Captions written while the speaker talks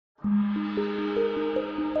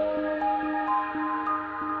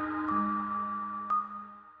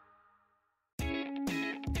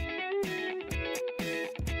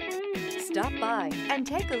by and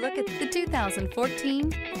take a look at the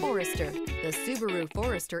 2014 Forester. The Subaru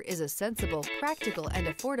Forester is a sensible, practical, and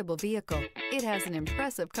affordable vehicle. It has an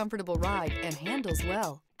impressive, comfortable ride and handles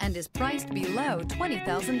well, and is priced below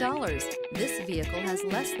 $20,000. This vehicle has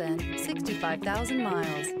less than 65,000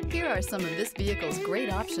 miles. Here are some of this vehicle's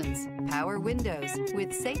great options: power windows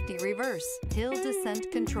with safety reverse, hill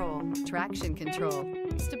descent control, traction control,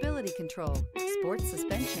 stability control, sports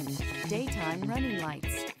suspension, daytime running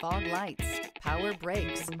lights, fog lights, power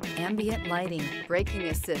brakes, ambient lighting, braking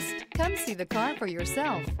assist. Come see the car for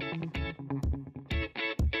yourself.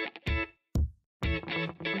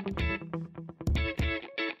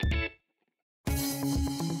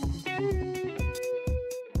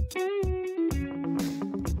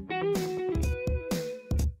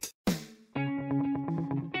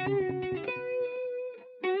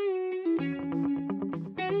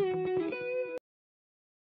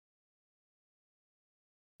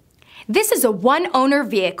 This is a one-owner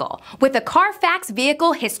vehicle with a CARFAX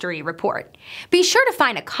Vehicle History Report. Be sure to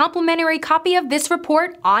find a complimentary copy of this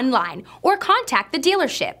report online or contact the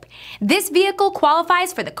dealership. This vehicle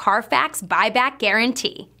qualifies for the CARFAX Buyback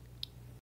Guarantee.